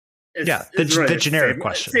 It's really the generic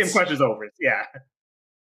questions. Same questions over. Yeah.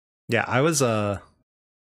 Yeah, I was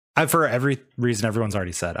for every reason everyone's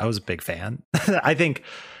already said, I was a big fan. I think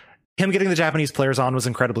him getting the Japanese players on was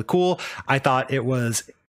incredibly cool. I thought it was,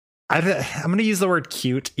 I'm going to use the word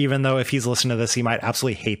cute, even though if he's listening to this, he might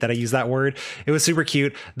absolutely hate that I use that word. It was super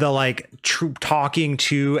cute. The like talking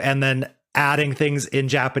to and then adding things in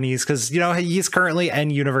Japanese, because, he's currently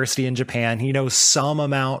in university in Japan. He knows some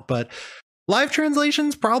amount, but live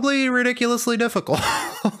translation's probably ridiculously difficult.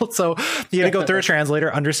 So he had to go through a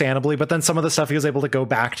translator, understandably, but then some of the stuff he was able to go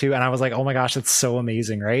back to, and I was like, oh my gosh, that's so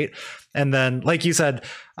amazing, right? And then, like you said,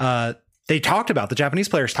 the Japanese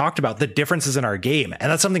players talked about the differences in our game,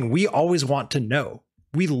 and that's something we always want to know.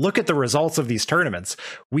 We look at the results of these tournaments.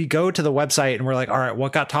 We go to the website and we're like, all right,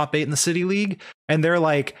 what got top 8 in the City League? And they're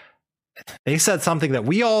like, they said something that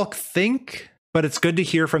we all think, but it's good to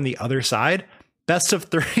hear from the other side. Best of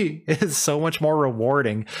 3 is so much more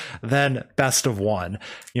rewarding than best of 1.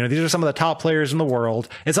 These are some of the top players in the world.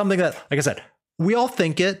 It's something that, like I said, we all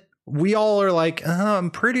think it. We all are like, I'm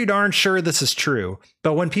pretty darn sure this is true.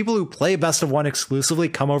 But when people who play best of 1 exclusively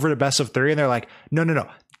come over to best of 3 and they're like, no,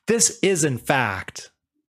 this is in fact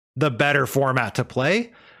the better format to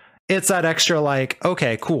play, it's that extra like,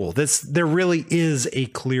 okay, cool. There really is a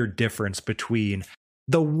clear difference between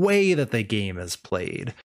the way that the game is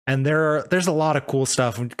played. And there's a lot of cool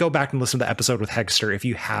stuff. Go back and listen to the episode with Hegster if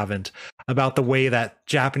you haven't, about the way that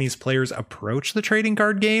Japanese players approach the trading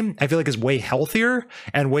card game. I feel like is way healthier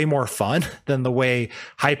and way more fun than the way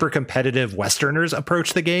hyper competitive Westerners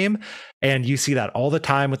approach the game. And you see that all the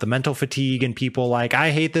time with the mental fatigue and people like, I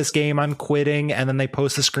hate this game, I'm quitting. And then they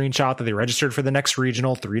post a screenshot that they registered for the next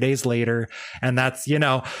regional 3 days later. And that's,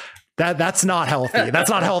 that's not healthy. That's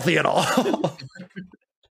not healthy at all.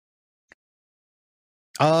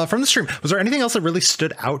 From the stream, was there anything else that really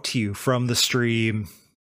stood out to you from the stream?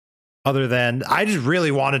 Other than, I just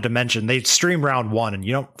really wanted to mention they stream round 1, and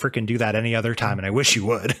you don't freaking do that any other time, and I wish you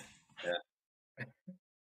would. Yeah.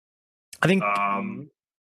 I think I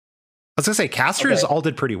was gonna say casters all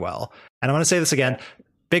did pretty well, and I'm gonna say this again.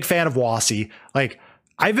 Big fan of Wasi. Like,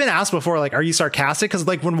 I've been asked before, like, are you sarcastic? Because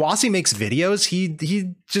like when Wasi makes videos,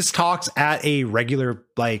 he just talks at a regular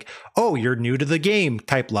like, oh, you're new to the game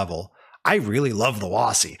type level. I really love the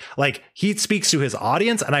Wasi. Like, he speaks to his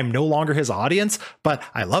audience, and I'm no longer his audience, but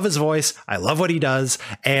I love his voice. I love what he does.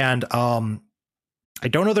 And I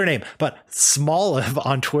don't know their name, but Smoliv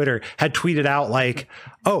on Twitter had tweeted out like,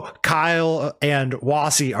 oh, Kyle and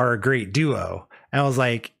Wasi are a great duo. And I was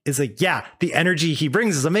like, yeah, the energy he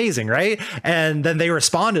brings is amazing, right? And then they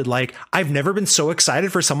responded like, I've never been so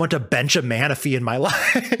excited for someone to bench a Manaphy in my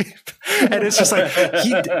life. And it's just like,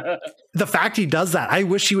 the fact he does that, I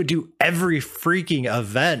wish he would do every freaking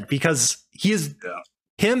event, because he is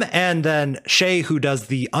him, and then Shay, who does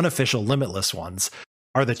the unofficial Limitless ones,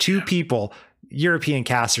 are the two people. European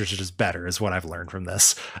casters are just better, is what I've learned from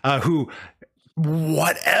this. Who,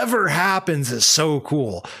 whatever happens is so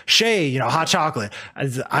cool. Shay, hot chocolate.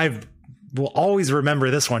 I will always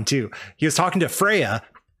remember this one too. He was talking to Freya,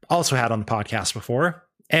 also had on the podcast before,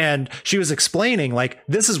 and she was explaining like,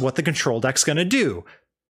 this is what the control deck's going to do.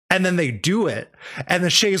 And then they do it. And then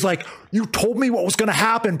Shay's like, you told me what was going to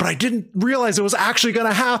happen, but I didn't realize it was actually going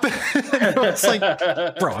to happen. It's like,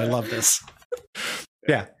 bro, I love this.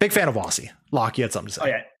 Yeah. Big fan of Wasi. Locke, you had something to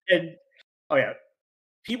say. Oh yeah.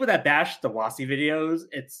 People that bash the Wasi videos,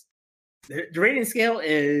 it's the rating scale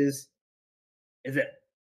is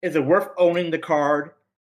it worth owning the card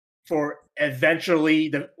for eventually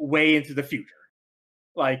the way into the future?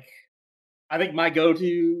 Like, I think my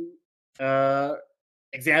go-to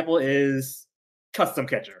example is Custom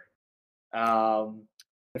Catcher.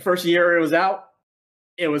 The first year it was out,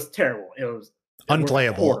 it was terrible. It was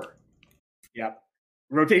unplayable. Yep.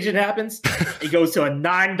 Rotation happens, it goes to a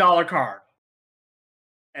 $9 card.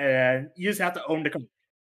 And you just have to own the card.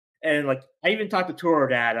 And like, I even talked to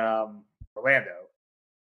Toro at Orlando.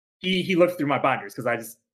 He looked through my binders because I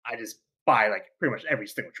just buy like pretty much every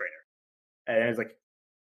single trainer. And it's like,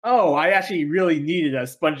 oh, I actually really needed a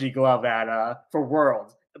spongy glove for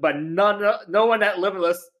Worlds, but no one at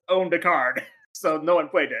Limitless owned a card, so no one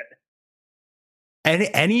played it.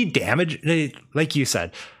 Any damage, like you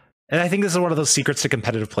said, and I think this is one of those secrets to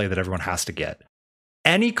competitive play that everyone has to get.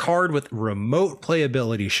 Any card with remote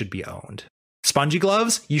playability should be owned. Spongy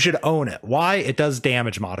gloves, you should own it. Why? It does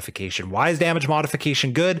damage modification. Why is damage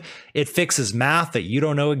modification good? It fixes math that you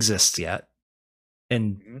don't know exists yet.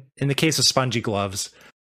 And in the case of spongy gloves,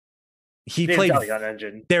 he played.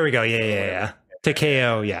 Engine. There we go. Yeah. To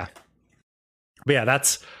KO, yeah. But yeah,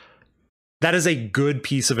 that is a good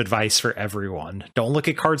piece of advice for everyone. Don't look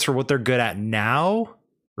at cards for what they're good at now.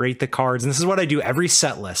 Rate the cards. And this is what I do every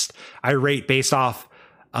set list. I rate based off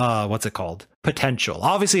what's it called? Potential.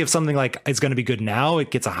 Obviously, if something like is going to be good now,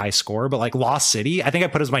 it gets a high score. But like Lost City, I think I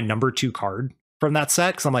put as my number 2 card from that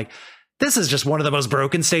set, because I'm like, this is just one of the most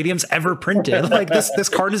broken stadiums ever printed. Like this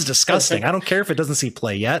card is disgusting. I don't care if it doesn't see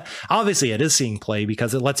play yet. Obviously, it is seeing play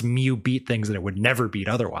because it lets Mew beat things that it would never beat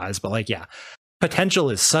otherwise. But like, yeah, potential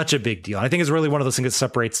is such a big deal. I think it's really one of those things that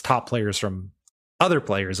separates top players from other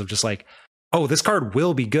players, of just like, oh, this card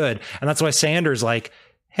will be good. And that's why Sanders like,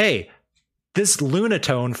 hey, this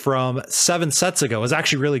Lunatone from 7 sets ago is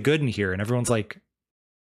actually really good in here. And everyone's like,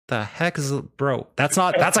 the heck is it? Bro, that's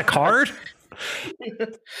a card?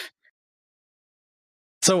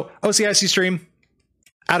 So OCIC stream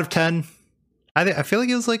out of 10. I feel like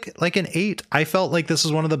it was like an 8. I felt like this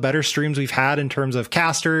was one of the better streams we've had in terms of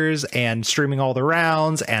casters and streaming all the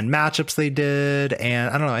rounds and matchups they did.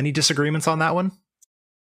 And I don't know, any disagreements on that one?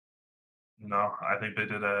 No, I think they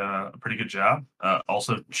did a pretty good job.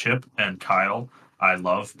 Also, Chip and Kyle, I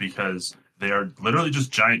love, because they are literally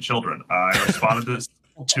just giant children. I responded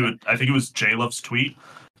to I think it was J-Love's tweet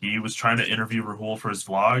he was trying to interview Rahul for his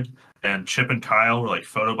vlog, and Chip and Kyle were like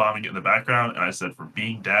photobombing it in the background. And I said, for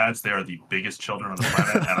being dads, they are the biggest children on the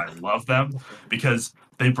planet, and I love them because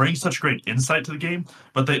they bring such great insight to the game,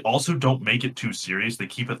 but they also don't make it too serious. They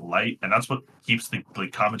keep it light, and that's what keeps the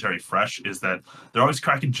commentary fresh. Is that they're always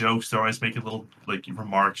cracking jokes, they're always making little like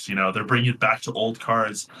remarks. You know, they're bringing it back to old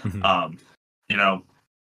cards. You know,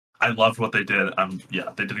 I loved what they did. Yeah,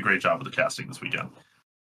 they did a great job with the casting this weekend.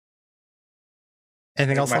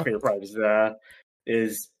 Anything else? My favorite part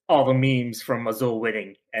is all the memes from Azul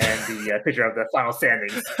winning and the picture of the final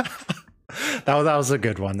standings. that was a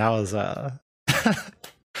good one. That was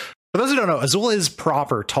For those who don't know, Azul is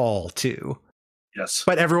proper tall too. Yes.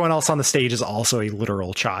 But everyone else on the stage is also a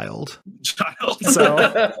literal child. So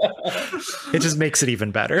it just makes it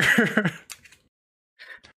even better.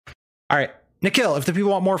 All right. Nikhil, if the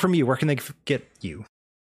people want more from you, where can they get you?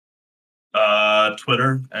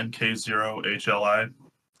 Twitter, NK0HLI.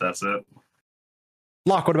 That's it.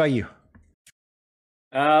 Locke, what about you?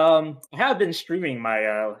 I have been streaming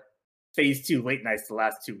my Phase 2 late nights the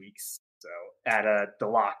last 2 weeks. So at the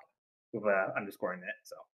Lock with underscoring it.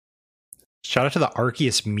 So shout out to the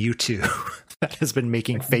Arceus Mewtwo that has been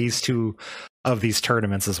making Phase 2 of these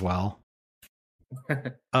tournaments as well.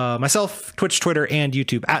 Myself, Twitch, Twitter, and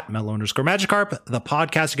YouTube at Mellow_Magikarp. The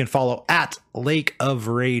podcast you can follow at Lake of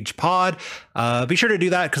Rage Pod. Be sure to do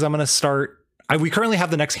that because I'm going to start. We currently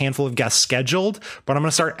have the next handful of guests scheduled, but I'm going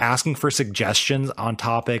to start asking for suggestions on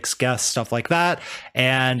topics, guests, stuff like that.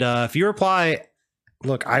 And if you reply,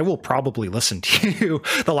 look, I will probably listen to you.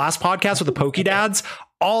 The last podcast with the Pokedads,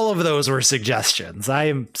 all of those were suggestions. I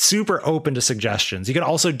am super open to suggestions. You can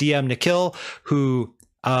also DM Nikhil, who,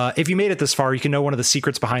 if you made it this far, you can know one of the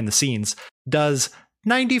secrets behind the scenes, does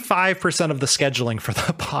 95% of the scheduling for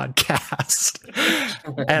the podcast.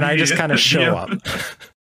 And I just kind of show up.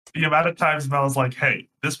 The amount of times Mel's like, hey,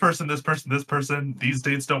 this person, these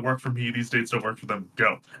dates don't work for me, these dates don't work for them,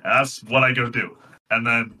 go. And that's what I go do. And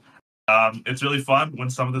then it's really fun when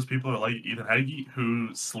some of those people are like Ethan Heggie,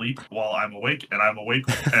 who sleep while I'm awake, and I'm awake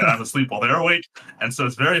and I'm asleep while they're awake. And so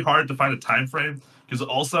it's very hard to find a time frame, because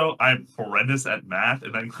also I'm horrendous at math,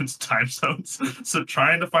 and that includes time zones. So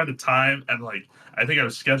trying to find a time, and like, I think I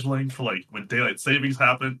was scheduling for like when daylight savings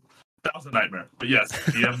happened, that was a nightmare. But yes,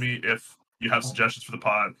 DM me if you have suggestions for the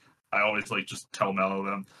pod. I always like just tell Mello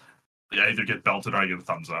them. I either get belted or I get a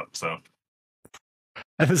thumbs up. So,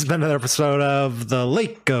 and this has been another episode of the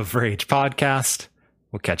Lake of Rage podcast.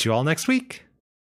 We'll catch you all next week.